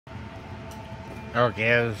Okay,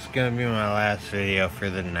 this is gonna be my last video for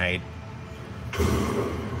the night.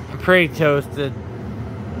 I'm pretty toasted.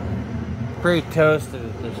 Pretty toasted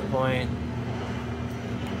at this point.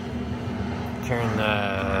 Turn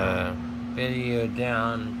the video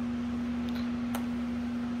down.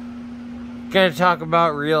 Gonna talk about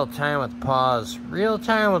real time with pause. Real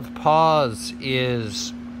time with pause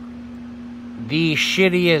is the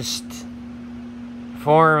shittiest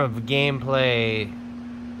form of gameplay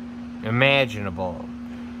imaginable.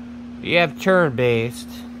 You have turn-based,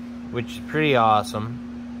 which is pretty awesome.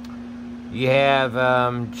 You have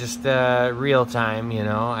just real-time,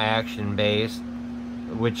 action-based,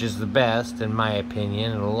 which is the best in my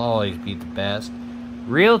opinion. It'll always be the best.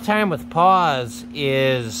 Real-time with pause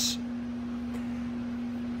is...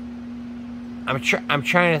 I'm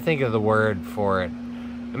trying to think of the word for it.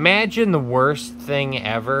 Imagine the worst thing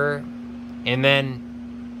ever, and then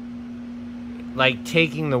like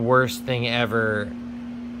taking the worst thing ever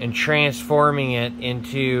and transforming it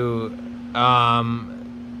into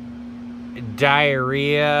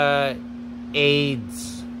diarrhea,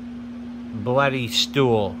 AIDS, bloody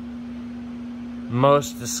stool.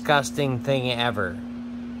 Most disgusting thing ever.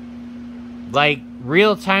 Like,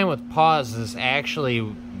 real time with pause is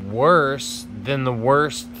actually worse than the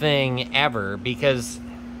worst thing ever, because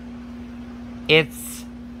it's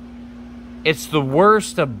the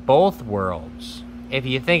worst of both worlds, if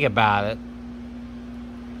you think about it.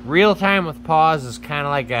 Real time with pause is kind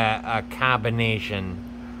of like a combination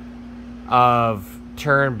of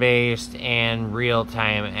turn-based and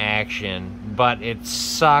real-time action, but it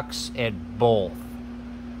sucks at both.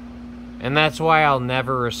 And that's why I'll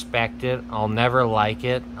never respect it, I'll never like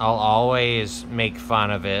it, I'll always make fun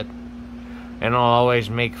of it, and I'll always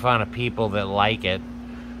make fun of people that like it.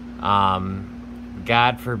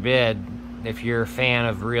 God forbid, if you're a fan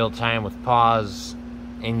of real time with pause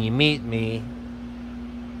and you meet me,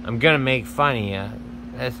 I'm gonna make fun of you.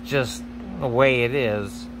 That's just the way it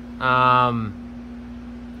is.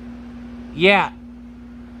 Yeah.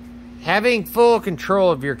 Having full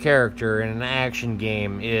control of your character in an action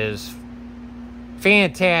game is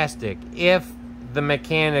fantastic if the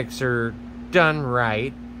mechanics are done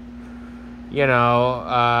right.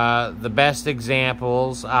 The best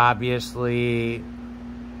examples, obviously,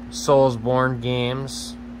 Soulsborne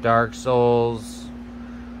games, Dark Souls,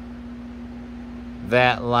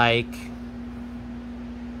 that like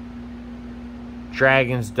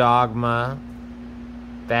Dragon's Dogma,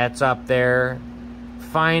 that's up there.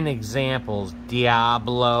 Fine examples.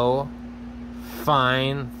 Diablo,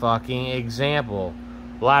 fine fucking example.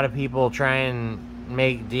 A lot of people try and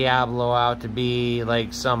make Diablo out to be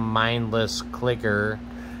like some mindless clicker.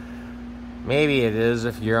 Maybe it is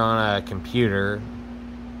if you're on a computer.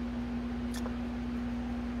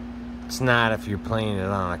 It's not if you're playing it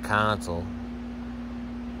on a console.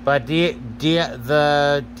 But the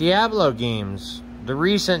Diablo games, the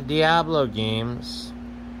recent Diablo games,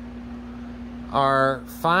 are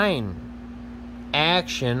fine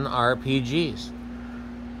action RPGs.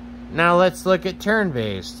 Now let's look at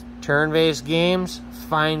turn-based. Turn-based games,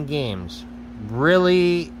 fine games.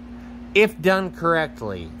 Really, if done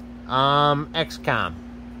correctly. XCOM.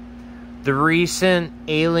 The recent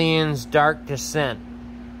Aliens Dark Descent.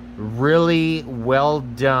 Really well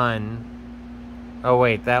done. Oh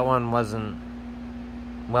wait, that one wasn't...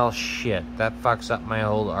 Well, shit. That fucks up my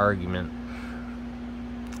whole argument.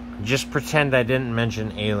 Just pretend I didn't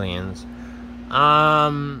mention Aliens.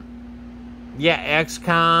 Yeah,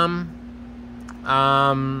 XCOM.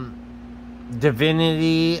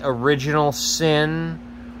 Divinity, Original Sin.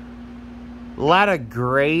 A lot of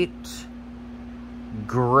great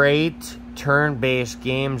turn-based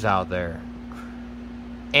games out there.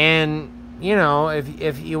 And,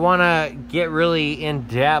 if you want to get really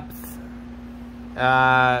in-depth,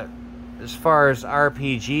 as far as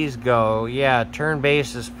RPGs go, yeah,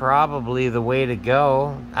 turn-based is probably the way to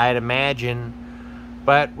go, I'd imagine.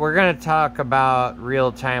 But we're going to talk about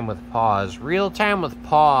real-time with pause. Real-time with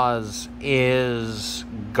pause is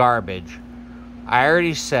garbage. I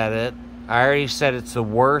already said it. I already said it's the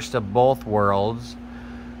worst of both worlds.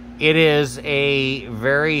 It is a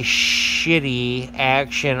very shitty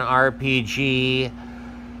action RPG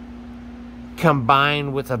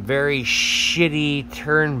combined with a very shitty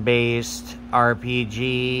turn-based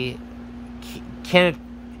RPG. Can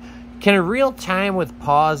a real-time with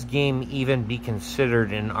pause game even be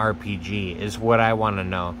considered an RPG is what I want to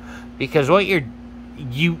know. Because what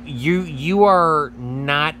you are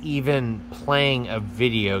not even playing a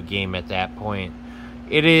video game at that point.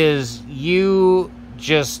 It is you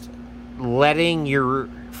just letting your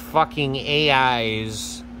fucking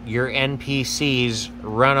AIs, your NPCs,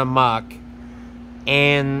 run amok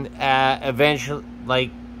and eventually,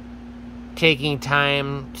 like, taking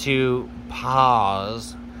time to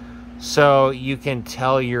pause so you can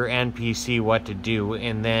tell your NPC what to do,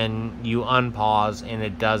 and then you unpause and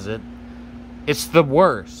it does it. It's the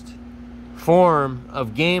worst form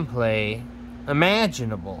of gameplay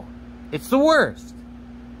imaginable. It's the worst.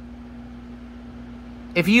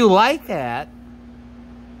 If you like that,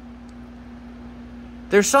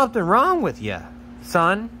 there's something wrong with you,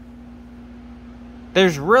 son.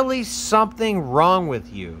 There's really something wrong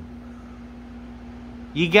with you.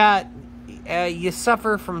 You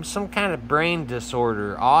suffer from some kind of brain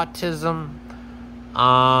disorder, autism,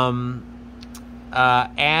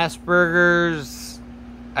 Asperger's.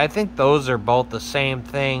 I think those are both the same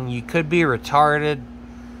thing. You could be retarded.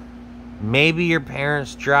 Maybe your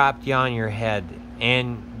parents dropped you on your head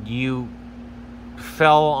and you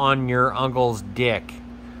fell on your uncle's dick.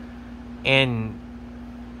 And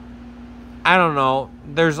I don't know,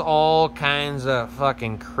 there's all kinds of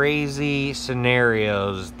fucking crazy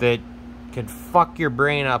scenarios that could fuck your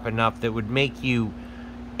brain up enough that would make you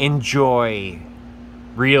enjoy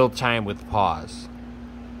real time with pause.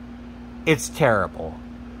 It's terrible.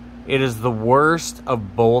 It is the worst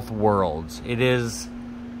of both worlds. It is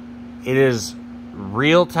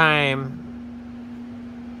real time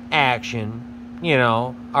action,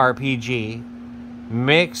 RPG,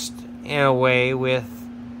 mixed in a way with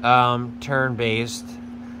turn-based,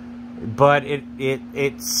 but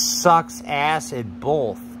it sucks ass at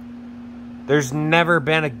both. There's never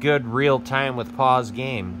been a good real-time with pause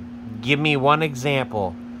game. Give me one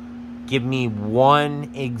example. Give me one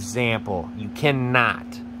example. You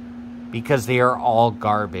cannot, because they are all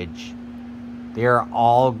garbage. They are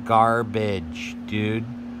all garbage, dude.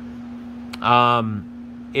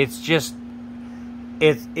 It's just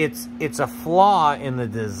it's a flaw in the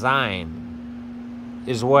design,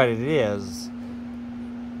 is what it is.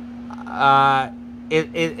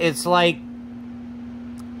 It's like,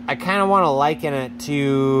 I kind of want to liken it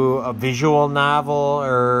to a visual novel,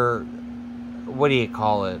 or what do you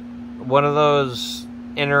call it? One of those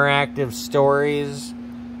interactive stories.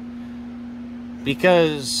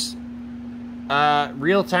 Because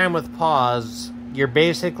real time with pause, you're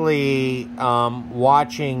basically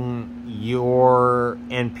watching your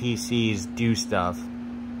NPCs do stuff,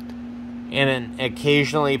 and then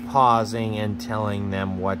occasionally pausing and telling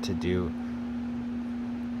them what to do.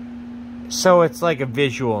 So it's like a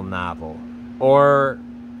visual novel. Or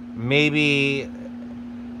maybe,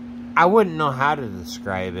 I wouldn't know how to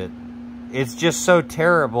describe it. It's just so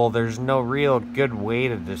terrible, there's no real good way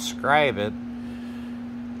to describe it.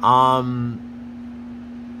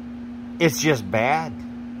 It's just bad.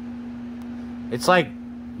 It's like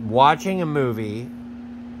watching a movie,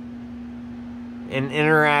 an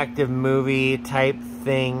interactive movie type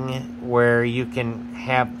thing where you can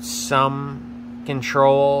have some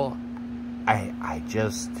control. I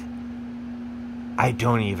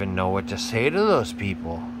don't even know what to say to those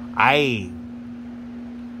people. I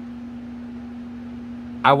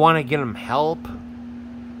want to get them help.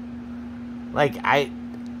 Like,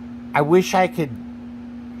 I wish I could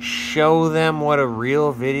show them what a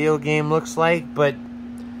real video game looks like, but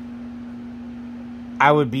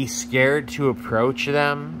I would be scared to approach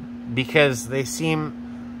them because they seem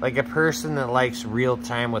like a person that likes real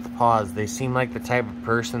time with pause. They seem like the type of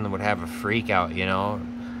person that would have a freak out,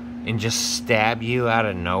 and just stab you out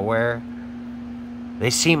of nowhere. They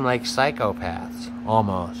seem like psychopaths,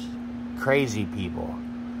 almost. Crazy people.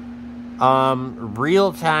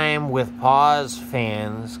 Real time with pause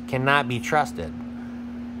fans cannot be trusted.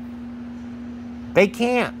 They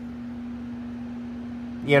can't.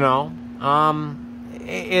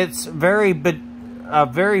 It's a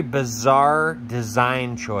very bizarre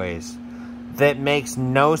design choice that makes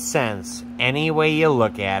no sense any way you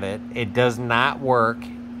look at it. It does not work.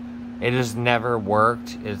 It has never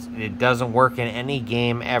worked. It doesn't work in any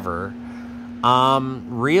game ever.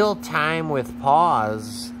 Real time with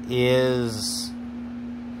pause is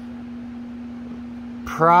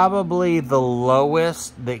probably the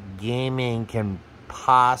lowest that gaming can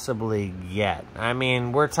possibly get. I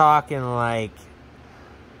mean, we're talking like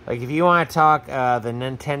if you want to talk the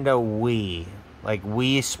Nintendo Wii, like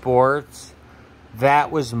Wii Sports,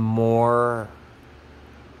 that was more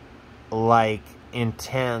like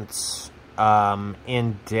intense,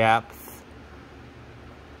 in-depth,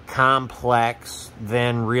 complex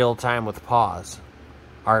than real time with pause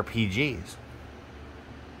RPGs.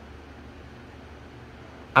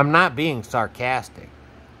 I'm not being sarcastic.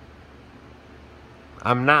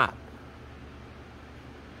 I'm not.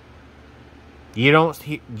 You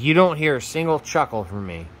don't hear a single chuckle from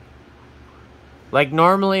me. Like,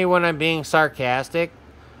 normally when I'm being sarcastic,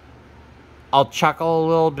 I'll chuckle a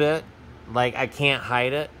little bit. Like, I can't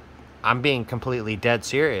hide it. I'm being completely dead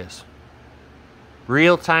serious.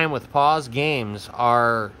 Real time with pause games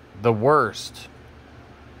are the worst.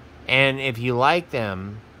 And if you like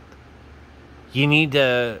them, you need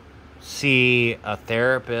to see a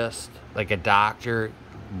therapist, like a doctor,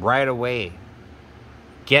 right away.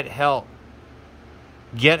 Get help.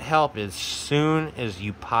 Get help as soon as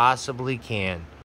you possibly can.